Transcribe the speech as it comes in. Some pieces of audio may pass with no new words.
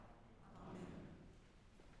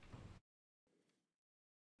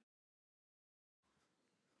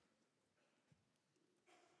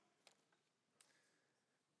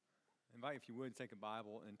invite, if you would, take a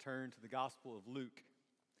Bible and turn to the Gospel of Luke.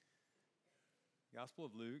 Gospel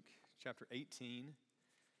of Luke, chapter 18.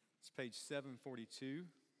 It's page 742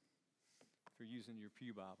 if you're using your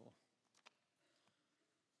pew Bible.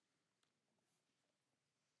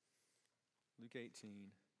 Luke 18.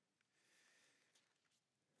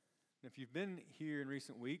 If you've been here in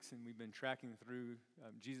recent weeks and we've been tracking through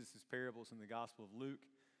Jesus' parables in the Gospel of Luke,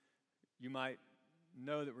 you might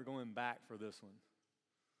know that we're going back for this one.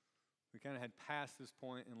 We kind of had passed this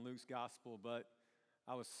point in Luke's Gospel, but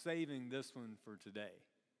I was saving this one for today,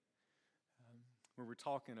 where we're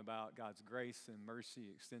talking about God's grace and mercy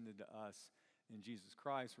extended to us in Jesus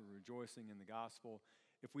Christ. We're rejoicing in the Gospel.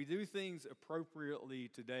 If we do things appropriately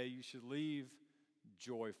today, you should leave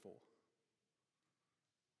joyful.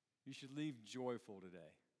 You should leave joyful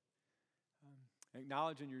today.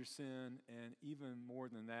 Acknowledging your sin, and even more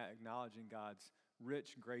than that, acknowledging God's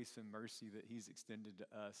rich grace and mercy that He's extended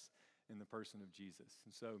to us in the person of Jesus.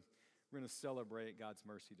 And so we're going to celebrate God's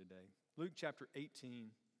mercy today. Luke chapter 18, I'm going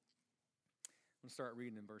to start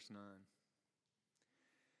reading in verse 9.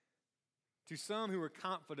 To some who were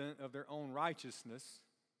confident of their own righteousness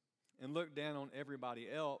and looked down on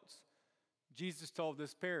everybody else, Jesus told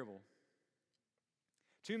this parable.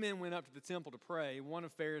 Two men went up to the temple to pray, one a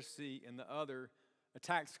Pharisee and the other a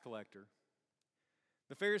tax collector.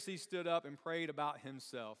 The Pharisee stood up and prayed about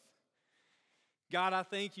himself. God, I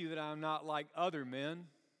thank you that I'm not like other men,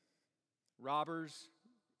 robbers,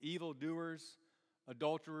 evildoers,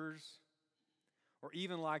 adulterers, or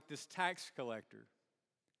even like this tax collector.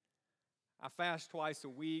 I fast twice a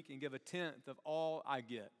week and give a tenth of all I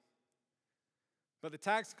get. But the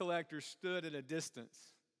tax collector stood at a distance.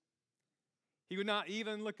 He would not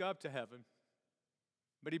even look up to heaven,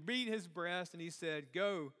 but he beat his breast and he said,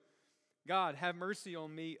 Go, God, have mercy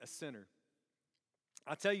on me, a sinner.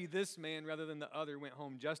 I tell you, this man, rather than the other, went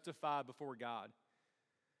home justified before God.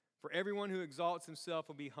 For everyone who exalts himself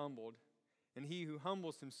will be humbled, and he who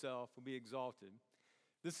humbles himself will be exalted.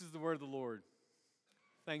 This is the word of the Lord.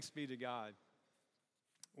 Thanks be to God.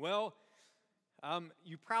 Well,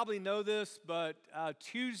 you probably know this, but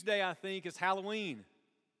Tuesday, I think, is Halloween.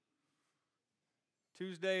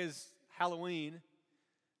 Tuesday is Halloween.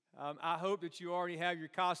 I hope that you already have your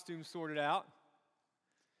costume sorted out.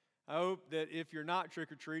 I hope that if you're not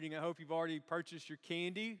trick-or-treating, I hope you've already purchased your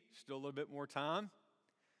candy. Still a little bit more time.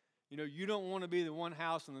 You know, you don't want to be the one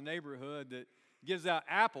house in the neighborhood that gives out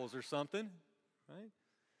apples or something, right?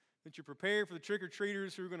 That you're prepared for the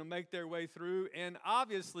trick-or-treaters who are going to make their way through. And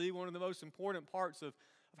obviously, one of the most important parts of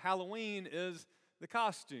Halloween is the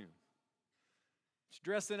costume. It's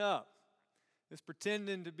dressing up. It's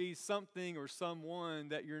pretending to be something or someone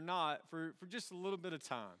that you're not for just a little bit of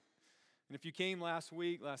time. And if you came last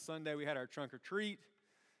Sunday, we had our trunk or treat.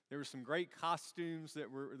 There were some great costumes that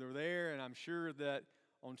were there, and I'm sure that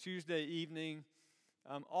on Tuesday evening,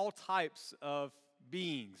 all types of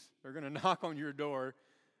beings are going to knock on your door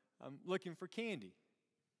looking for candy.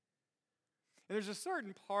 And there's a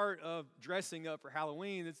certain part of dressing up for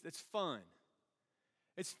Halloween that's fun.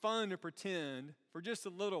 It's fun to pretend for just a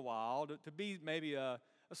little while to be maybe a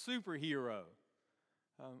superhero.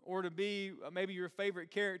 Or to be maybe your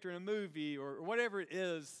favorite character in a movie, or whatever it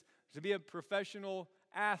is, to be a professional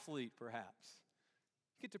athlete, perhaps.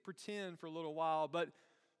 You get to pretend for a little while, but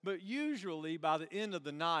usually by the end of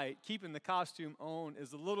the night, keeping the costume on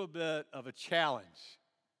is a little bit of a challenge.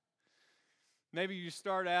 Maybe you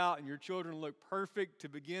start out and your children look perfect to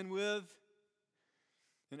begin with,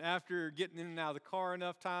 and after getting in and out of the car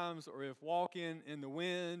enough times, or if walking in the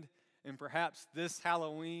wind, and perhaps this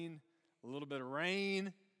Halloween, a little bit of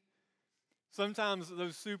rain. Sometimes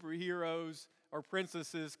those superheroes or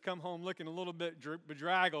princesses come home looking a little bit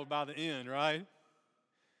bedraggled by the end, right?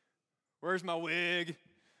 Where's my wig?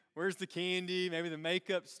 Where's the candy? Maybe the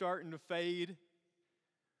makeup's starting to fade.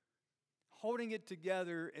 Holding it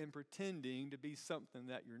together and pretending to be something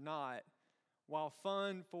that you're not, while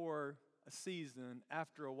fun for a season,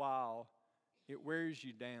 after a while, it wears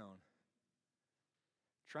you down.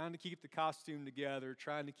 Trying to keep the costume together,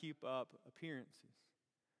 trying to keep up appearances.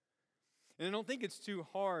 And I don't think it's too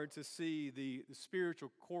hard to see the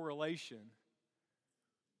spiritual correlation.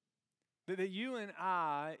 That you and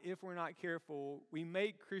I, if we're not careful, we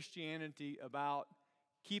make Christianity about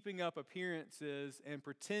keeping up appearances and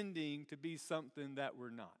pretending to be something that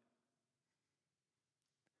we're not.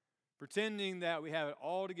 Pretending that we have it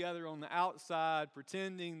all together on the outside,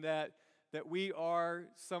 pretending that we are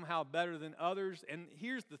somehow better than others. And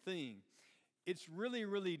here's the thing. It's really,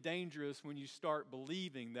 really dangerous when you start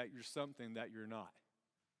believing that you're something that you're not.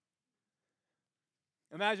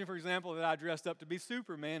 Imagine, for example, that I dressed up to be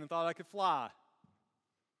Superman and thought I could fly.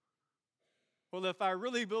 Well, if I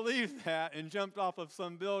really believed that and jumped off of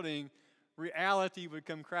some building, reality would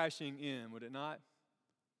come crashing in, would it not?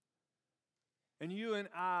 And you and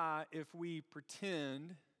I, if we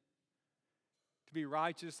pretend to be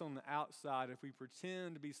righteous on the outside, if we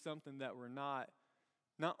pretend to be something that we're not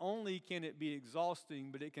only can it be exhausting,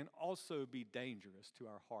 but it can also be dangerous to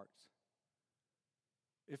our hearts.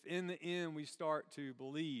 If in the end we start to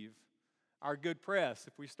believe our good press,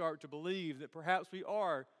 if we start to believe that perhaps we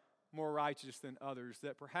are more righteous than others,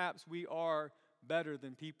 that perhaps we are better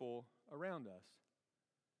than people around us.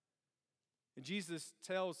 And Jesus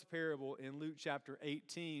tells the parable in Luke chapter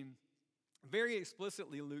 18. Very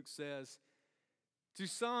explicitly, Luke says, to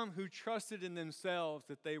some who trusted in themselves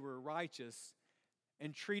that they were righteous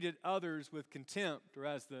and treated others with contempt, or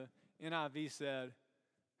as the NIV said,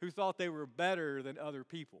 who thought they were better than other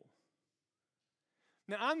people.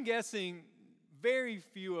 Now, I'm guessing very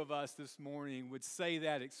few of us this morning would say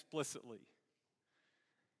that explicitly.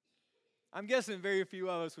 I'm guessing very few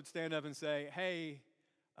of us would stand up and say, hey,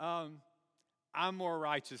 I'm more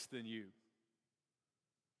righteous than you.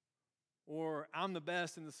 Or I'm the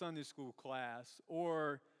best in the Sunday school class.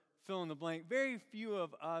 Or fill in the blank. Very few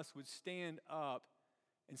of us would stand up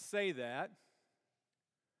and say that.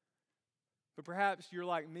 But perhaps you're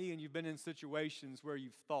like me and you've been in situations where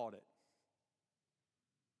you've thought it.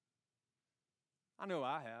 I know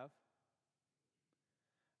I have.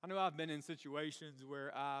 I know I've been in situations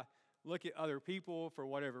where I look at other people for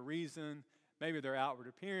whatever reason, maybe their outward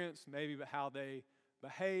appearance, maybe how they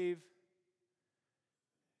behave.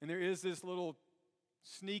 And there is this little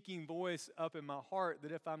sneaking voice up in my heart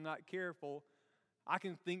that if I'm not careful, I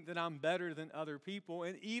can think that I'm better than other people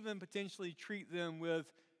and even potentially treat them with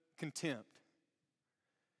contempt.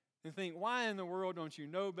 And think, why in the world don't you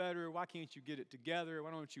know better? Why can't you get it together?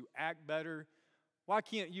 Why don't you act better? Why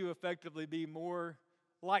can't you effectively be more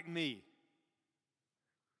like me?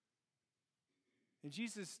 And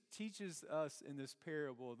Jesus teaches us in this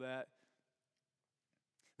parable that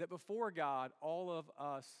before God, all of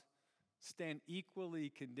us stand equally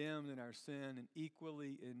condemned in our sin and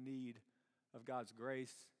equally in need of God's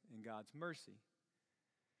grace and God's mercy.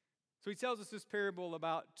 So he tells us this parable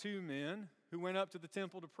about two men who went up to the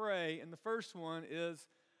temple to pray, and the first one is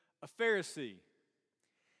a Pharisee.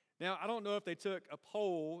 Now, I don't know if they took a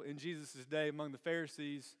poll in Jesus' day among the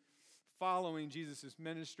Pharisees following Jesus'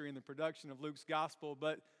 ministry and the production of Luke's gospel,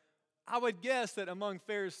 but I would guess that among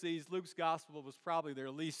Pharisees, Luke's gospel was probably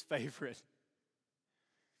their least favorite.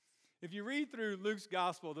 If you read through Luke's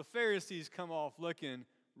gospel, the Pharisees come off looking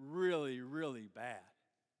really, really bad.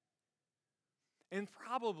 And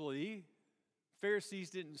probably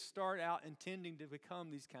Pharisees didn't start out intending to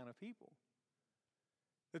become these kind of people.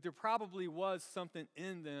 That there probably was something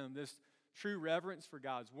in them, this true reverence for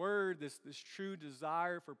God's word, this true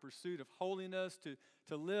desire for pursuit of holiness,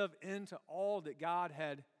 to live into all that God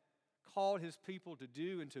had called his people to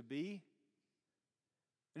do and to be.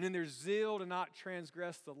 And in their zeal to not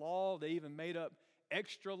transgress the law, they even made up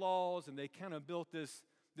extra laws, and they kind of built this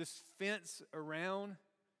fence around.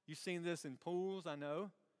 You've seen this in pools, I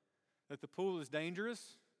know, that the pool is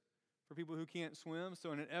dangerous for people who can't swim.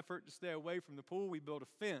 So in an effort to stay away from the pool, we built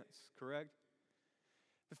a fence, correct?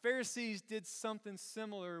 The Pharisees did something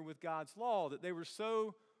similar with God's law, that they were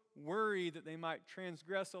so worried that they might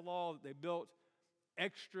transgress a law that they built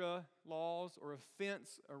extra laws or a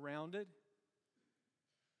fence around it.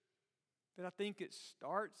 That I think it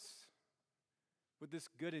starts with this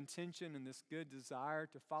good intention and this good desire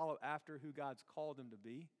to follow after who God's called them to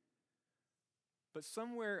be. But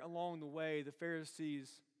somewhere along the way, the Pharisees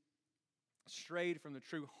strayed from the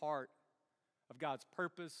true heart of God's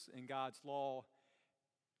purpose and God's law,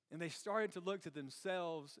 and they started to look to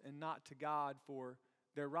themselves and not to God for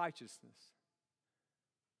their righteousness.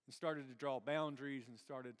 And started to draw boundaries and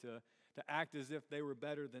started to act as if they were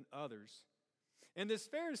better than others. And this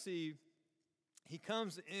Pharisee, he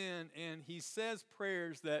comes in and he says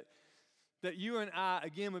prayers that you and I,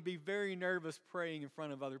 again, would be very nervous praying in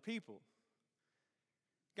front of other people.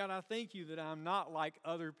 God, I thank you that I'm not like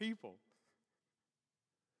other people.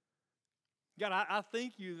 God, I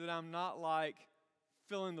thank you that I'm not like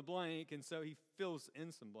fill in the blank, and so he fills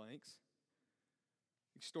in some blanks.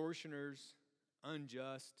 Extortioners,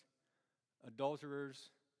 unjust,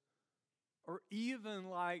 adulterers, or even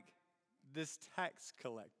like this tax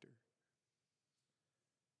collector.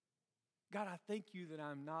 God, I thank you that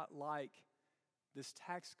I'm not like this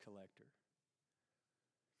tax collector.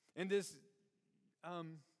 And this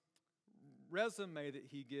resume that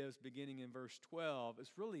he gives beginning in verse 12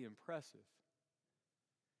 is really impressive.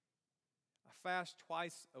 I fast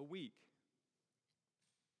twice a week.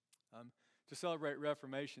 to celebrate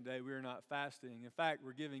Reformation Day, we are not fasting. In fact,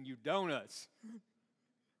 we're giving you donuts.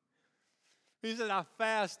 He said, I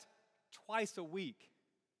fast twice a week,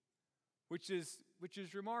 which is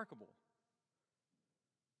remarkable.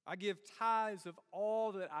 I give tithes of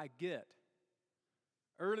all that I get.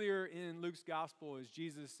 Earlier in Luke's gospel, as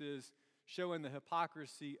Jesus is showing the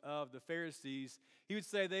hypocrisy of the Pharisees, he would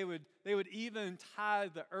say they would even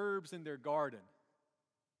tithe the herbs in their garden.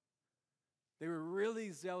 They were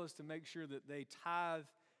really zealous to make sure that they tithe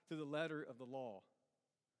to the letter of the law.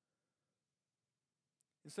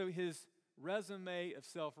 And so his resume of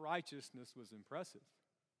self-righteousness was impressive.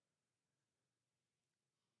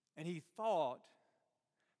 And he thought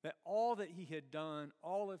that all that he had done,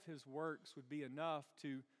 all of his works would be enough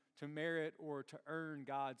to merit or to earn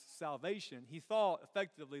God's salvation. He thought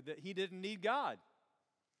effectively that he didn't need God.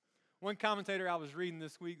 One commentator I was reading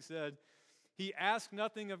this week said, he asked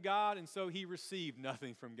nothing of God, and so he received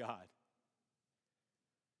nothing from God.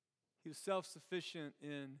 He was self-sufficient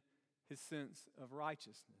in his sense of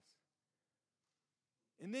righteousness.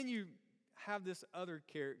 And then you have this other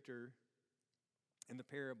character in the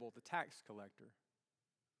parable, the tax collector.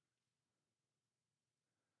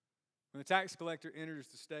 When the tax collector enters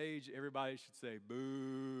the stage, everybody should say,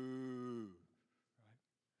 boo. Right?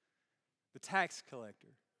 The tax collector.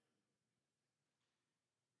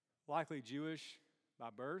 Likely Jewish by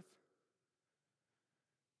birth,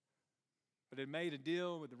 but had made a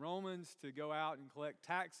deal with the Romans to go out and collect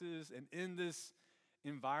taxes, and in this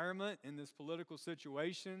environment, in this political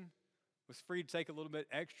situation, was free to take a little bit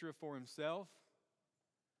extra for himself.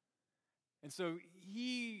 And so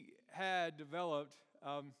he had developed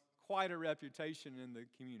quite a reputation in the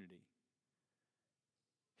community.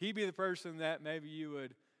 He'd be the person that maybe you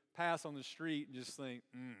would pass on the street and just think,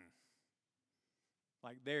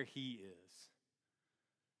 like there he is.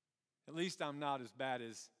 At least I'm not as bad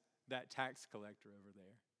as that tax collector over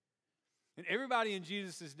there. And everybody in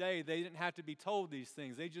Jesus' day, they didn't have to be told these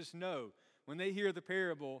things. They just know. When they hear the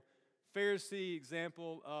parable, Pharisee,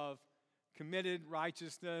 example of committed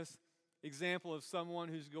righteousness, example of someone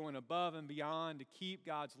who's going above and beyond to keep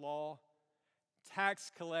God's law.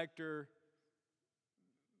 Tax collector,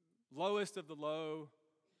 lowest of the low,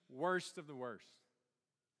 worst of the worst.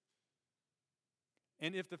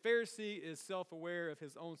 And if the Pharisee is self-aware of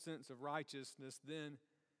his own sense of righteousness, then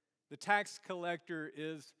the tax collector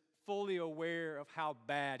is fully aware of how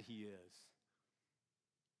bad he is.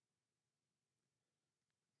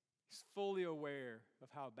 He's fully aware of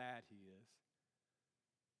how bad he is.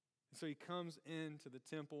 And so he comes into the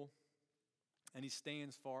temple and he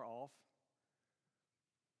stands far off.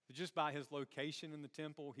 But just by his location in the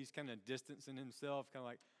temple, he's kind of distancing himself, kind of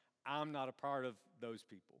like, I'm not a part of those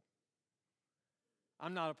people.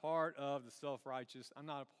 I'm not a part of the self-righteous. I'm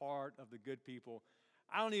not a part of the good people.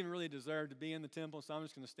 I don't even really deserve to be in the temple, so I'm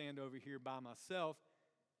just going to stand over here by myself.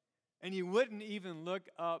 And he wouldn't even look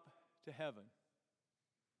up to heaven.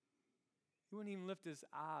 He wouldn't even lift his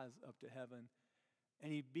eyes up to heaven.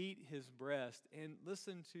 And he beat his breast and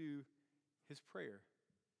listened to his prayer.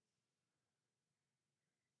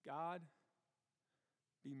 God,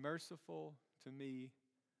 be merciful to me,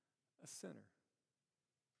 a sinner.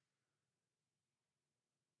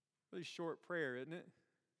 Really short prayer, isn't it?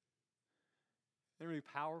 A really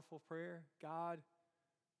powerful prayer. God,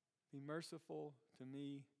 be merciful to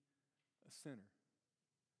me, a sinner.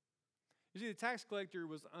 You see, the tax collector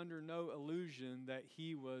was under no illusion that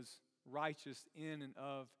he was righteous in and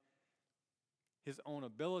of his own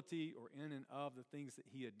ability or in and of the things that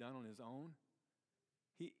he had done on his own.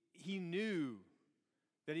 He knew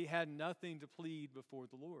that he had nothing to plead before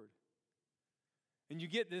the Lord. And you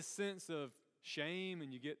get this sense of shame,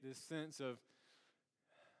 and you get this sense of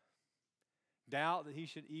doubt that he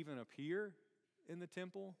should even appear in the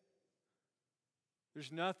temple.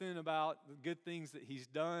 There's nothing about the good things that he's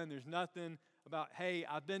done. There's nothing about, hey,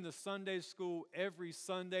 I've been to Sunday school every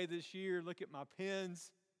Sunday this year. Look at my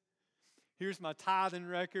pens. Here's my tithing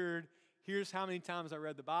record. Here's how many times I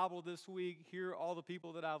read the Bible this week. Here are all the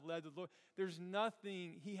people that I've led to the Lord. There's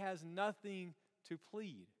nothing, he has nothing to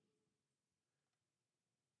plead.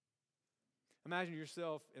 Imagine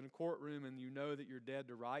yourself in a courtroom and you know that you're dead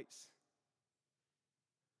to rights.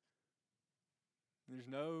 There's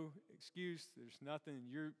no excuse. There's nothing.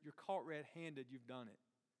 You're caught red-handed. You've done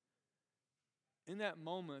it. In that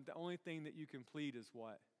moment, the only thing that you can plead is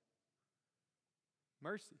what?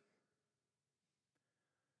 Mercy.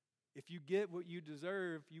 If you get what you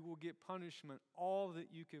deserve, you will get punishment. All that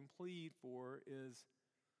you can plead for is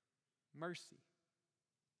mercy.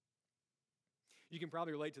 You can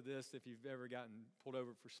probably relate to this if you've ever gotten pulled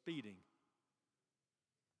over for speeding.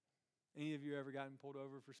 Any of you ever gotten pulled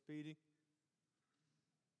over for speeding?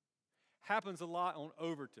 Happens a lot on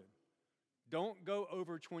Overton. Don't go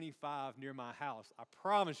over 25 near my house. I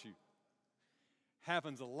promise you.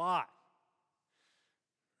 Happens a lot.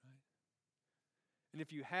 Right? And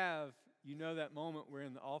if you have, you know that moment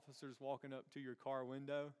wherein the officer's walking up to your car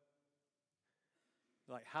window.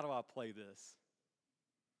 Like, how do I play this?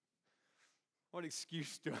 What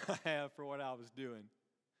excuse do I have for what I was doing?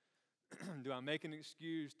 Do I make an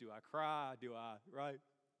excuse? Do I cry? Right?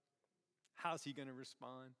 How's he going to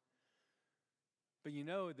respond? But you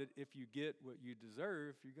know that if you get what you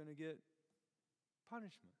deserve, you're going to get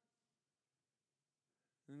punishment.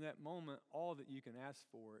 In that moment, all that you can ask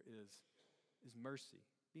for is mercy.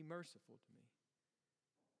 Be merciful to me.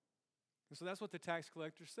 And so that's what the tax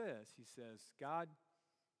collector says. He says, God,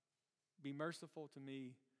 be merciful to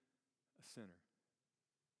me, a sinner.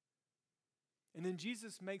 And then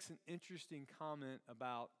Jesus makes an interesting comment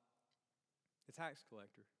about the tax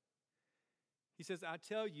collector. He says, I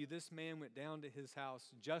tell you, this man went down to his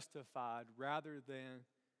house justified rather than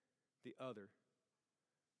the other.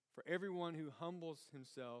 For everyone who exalts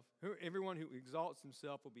himself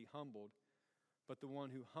will be humbled, but the one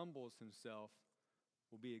who humbles himself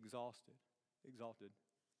will be exalted.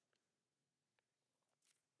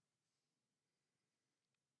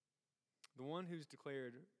 The one who's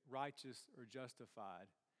declared righteous or justified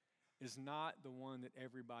is not the one that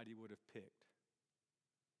everybody would have picked.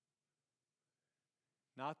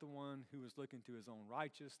 Not the one who was looking to his own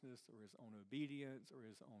righteousness or his own obedience or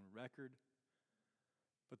his own record,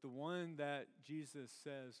 but the one that Jesus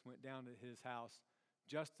says went down to his house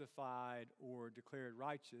justified or declared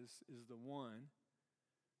righteous is the one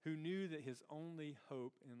who knew that his only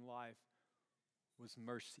hope in life was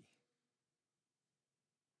mercy.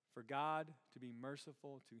 For God to be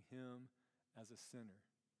merciful to him as a sinner.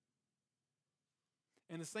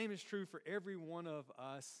 And the same is true for every one of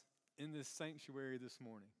us in this sanctuary this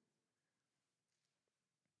morning.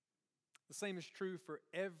 The same is true for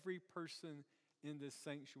every person in this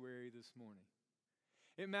sanctuary this morning.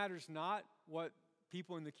 It matters not what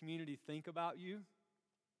people in the community think about you.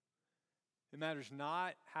 It matters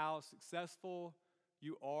not how successful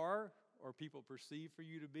you are or people perceive for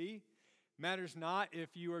you to be. It matters not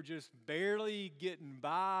if you are just barely getting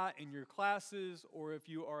by in your classes or if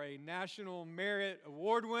you are a National Merit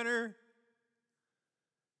Award winner.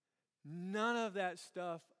 None of that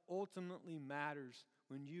stuff ultimately matters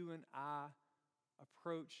when you and I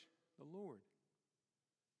approach the Lord.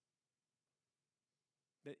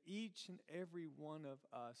 That each and every one of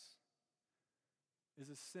us is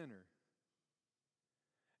a sinner.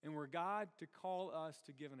 And were God to call us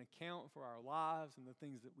to give an account for our lives and the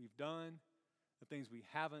things that we've done, the things we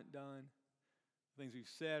haven't done, the things we've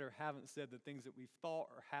said or haven't said, the things that we've thought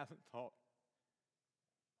or haven't thought,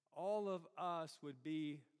 all of us would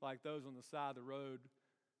be like those on the side of the road,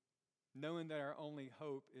 knowing that our only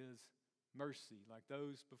hope is mercy, like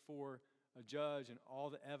those before a judge and all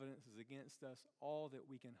the evidence is against us. All that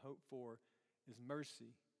we can hope for is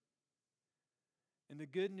mercy. And the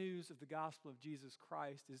good news of the gospel of Jesus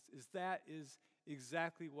Christ is that is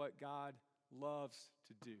exactly what God loves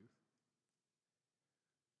to do.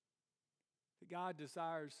 That God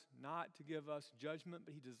desires not to give us judgment,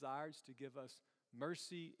 but he desires to give us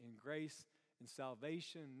mercy and grace and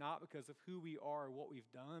salvation, not because of who we are or what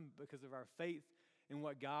we've done, but because of our faith in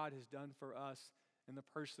what God has done for us in the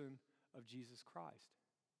person of Jesus Christ.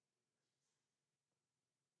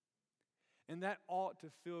 And that ought to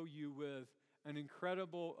fill you with an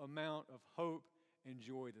incredible amount of hope and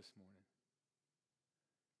joy this morning.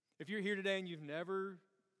 If you're here today and you've never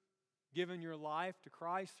given your life to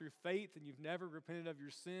Christ through faith and you've never repented of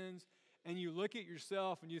your sins, and you look at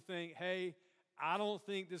yourself and you think, hey, I don't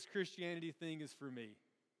think this Christianity thing is for me.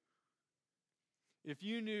 If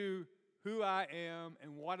you knew who I am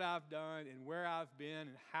and what I've done and where I've been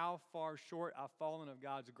and how far short I've fallen of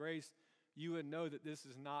God's grace, you would know that this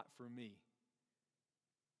is not for me.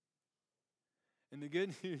 And the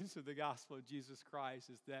good news of the gospel of Jesus Christ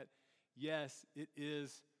is that, yes, it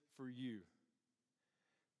is for you.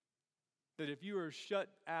 That if you are shut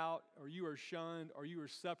out or you are shunned or you are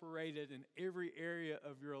separated in every area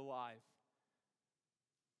of your life,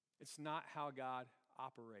 it's not how God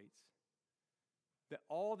operates. That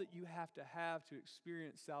all that you have to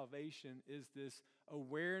experience salvation is this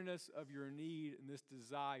awareness of your need and this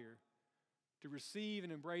desire to receive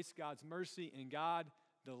and embrace God's mercy, and God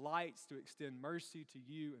delights to extend mercy to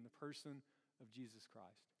you in the person of Jesus Christ.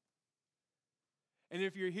 And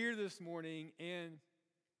if you're here this morning and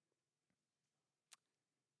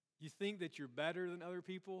you think that you're better than other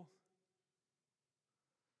people,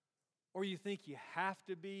 or you think you have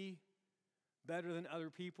to be better than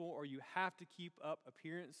other people, or you have to keep up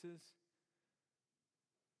appearances,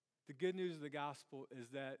 The good news of the gospel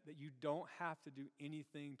is that you don't have to do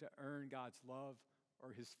anything to earn God's love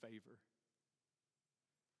or his favor.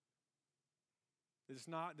 It's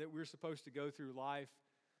not that we're supposed to go through life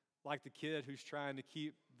like the kid who's trying to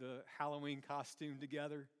keep the Halloween costume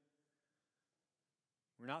together.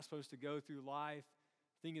 We're not supposed to go through life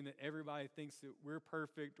thinking that everybody thinks that we're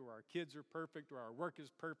perfect or our kids are perfect or our work is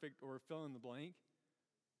perfect or fill in the blank.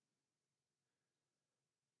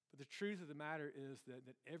 But the truth of the matter is that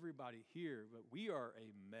everybody here, but we are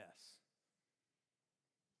a mess.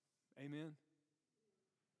 Amen?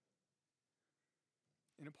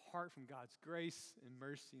 And apart from God's grace and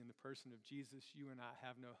mercy in the person of Jesus, you and I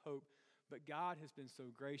have no hope. But God has been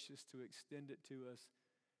so gracious to extend it to us.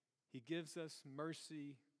 He gives us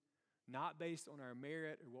mercy, not based on our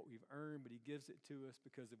merit or what we've earned, but he gives it to us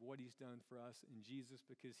because of what he's done for us in Jesus,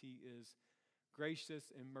 because he is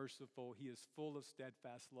gracious and merciful. He is full of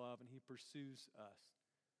steadfast love, and he pursues us.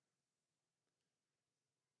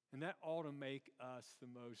 And that ought to make us the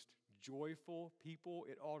most joyful people.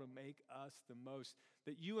 It ought to make us the most,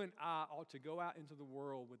 that you and I ought to go out into the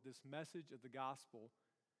world with this message of the gospel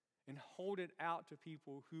and hold it out to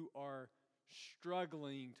people who are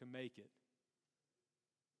struggling to make it,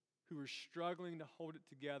 who are struggling to hold it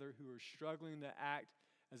together, who are struggling to act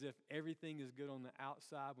as if everything is good on the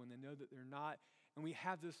outside when they know that they're not. And we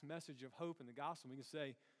have this message of hope in the gospel. We can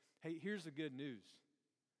say, hey, here's the good news.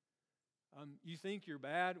 You think you're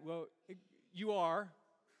bad? Well, you are.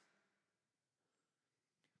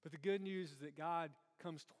 But the good news is that God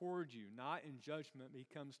comes toward you, not in judgment, but he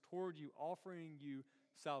comes toward you, offering you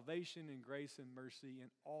salvation and grace and mercy, and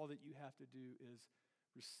all that you have to do is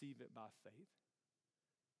receive it by faith.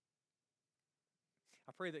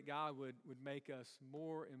 I pray that God would make us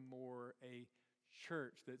more and more a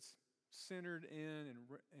church that's centered in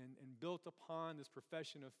and built upon this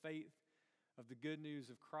profession of faith of the good news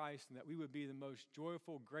of Christ, and that we would be the most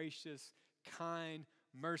joyful, gracious, kind,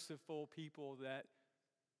 merciful people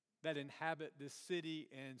that inhabit this city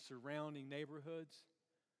and surrounding neighborhoods.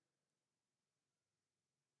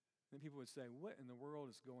 Then people would say, what in the world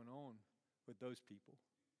is going on with those people?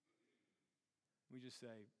 We just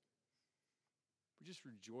say, we're just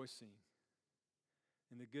rejoicing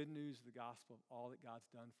in the good news of the gospel of all that God's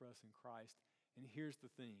done for us in Christ. And here's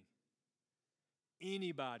the thing.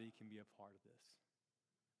 Anybody can be a part of this.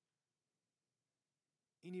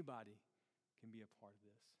 Anybody can be a part of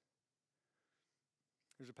this.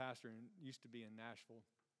 There's a pastor who used to be in Nashville.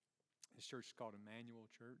 His church is called Emmanuel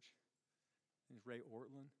Church. It's Ray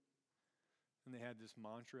Ortlund. And they had this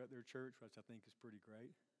mantra at their church, which I think is pretty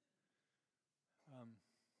great.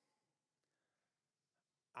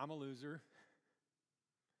 I'm a loser.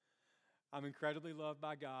 I'm incredibly loved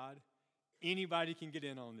by God. Anybody can get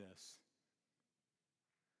in on this.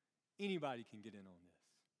 Anybody can get in on this.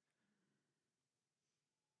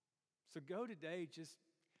 So go today, just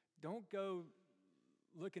don't go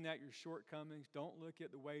looking at your shortcomings. Don't look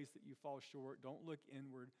at the ways that you fall short. Don't look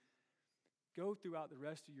inward. Go throughout the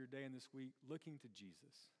rest of your day and this week looking to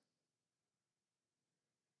Jesus.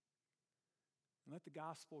 And let the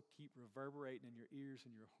gospel keep reverberating in your ears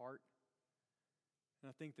and your heart. And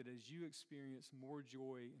I think that as you experience more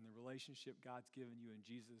joy in the relationship God's given you in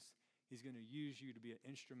Jesus, he's going to use you to be an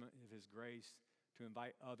instrument of his grace to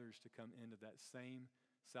invite others to come into that same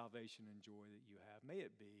salvation and joy that you have. May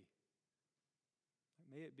it be.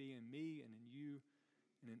 May it be in me and in you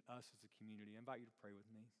and in us as a community. I invite you to pray with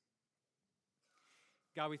me.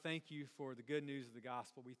 God, we thank you for the good news of the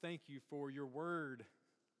gospel. We thank you for your word.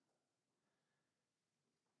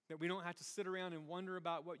 That we don't have to sit around and wonder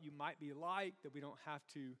about what you might be like, that we don't have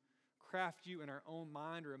to craft you in our own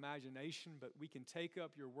mind or imagination, but we can take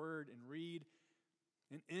up your word and read.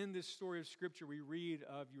 And in this story of Scripture, we read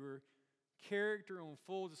of your character on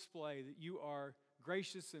full display, that you are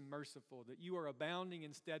gracious and merciful, that you are abounding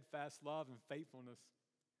in steadfast love and faithfulness.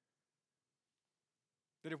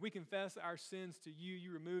 That if we confess our sins to you,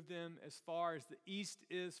 you remove them as far as the east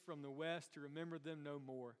is from the west, to remember them no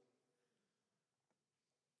more.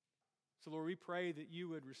 So, Lord, we pray that you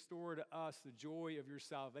would restore to us the joy of your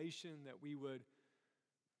salvation, that we would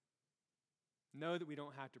know that we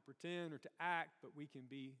don't have to pretend or to act, but we can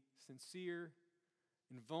be sincere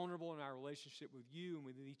and vulnerable in our relationship with you and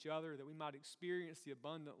with each other, that we might experience the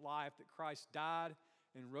abundant life that Christ died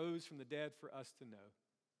and rose from the dead for us to know.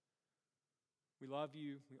 We love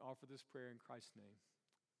you. We offer this prayer in Christ's name.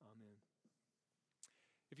 Amen.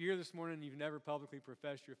 If you're here this morning and you've never publicly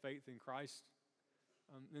professed your faith in Christ,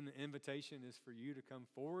 then the invitation is for you to come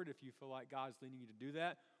forward if you feel like God's leading you to do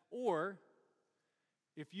that. Or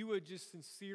if you would just sincerely